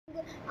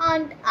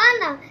Aunt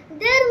Anna,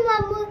 their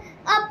mom,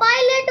 a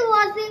pilot,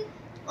 was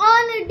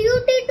on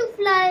duty to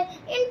fly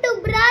into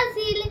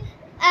Brazil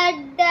at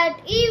that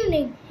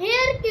evening.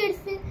 Here, kids,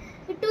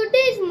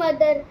 today's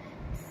Mother's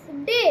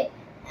Day,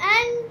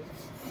 and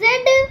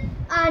said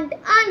Aunt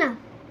Anna.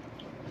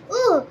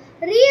 Oh,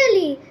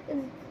 really?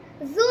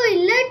 Zoe,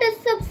 let us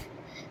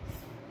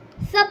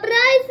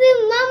surprise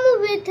Mom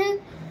with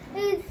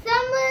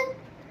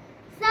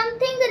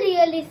something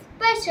really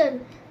special,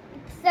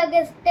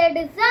 suggested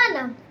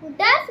Zana.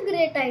 That's a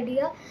great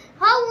idea.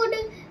 How would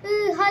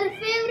her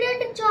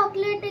favorite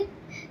chocolate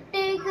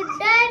take?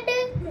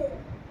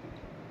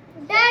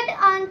 Dad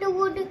Aunt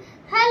would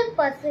help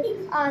us,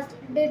 asked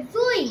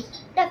Zoe.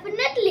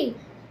 Definitely,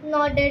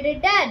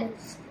 nodded Dad.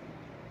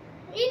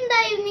 In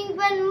the evening,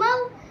 when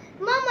Mom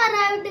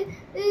arrived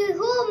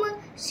home,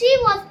 she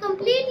was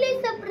completely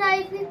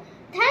surprised.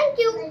 Thank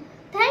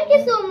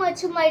you so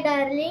much, my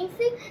darlings.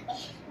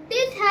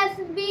 This has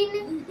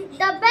been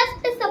the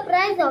best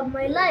surprise of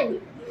my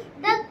life.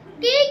 The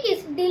cake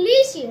is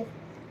delicious.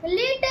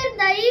 Later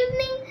the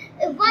evening,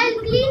 while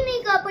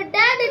cleaning up,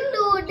 Dad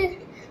told them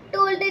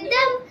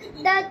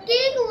the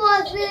cake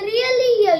was really yummy.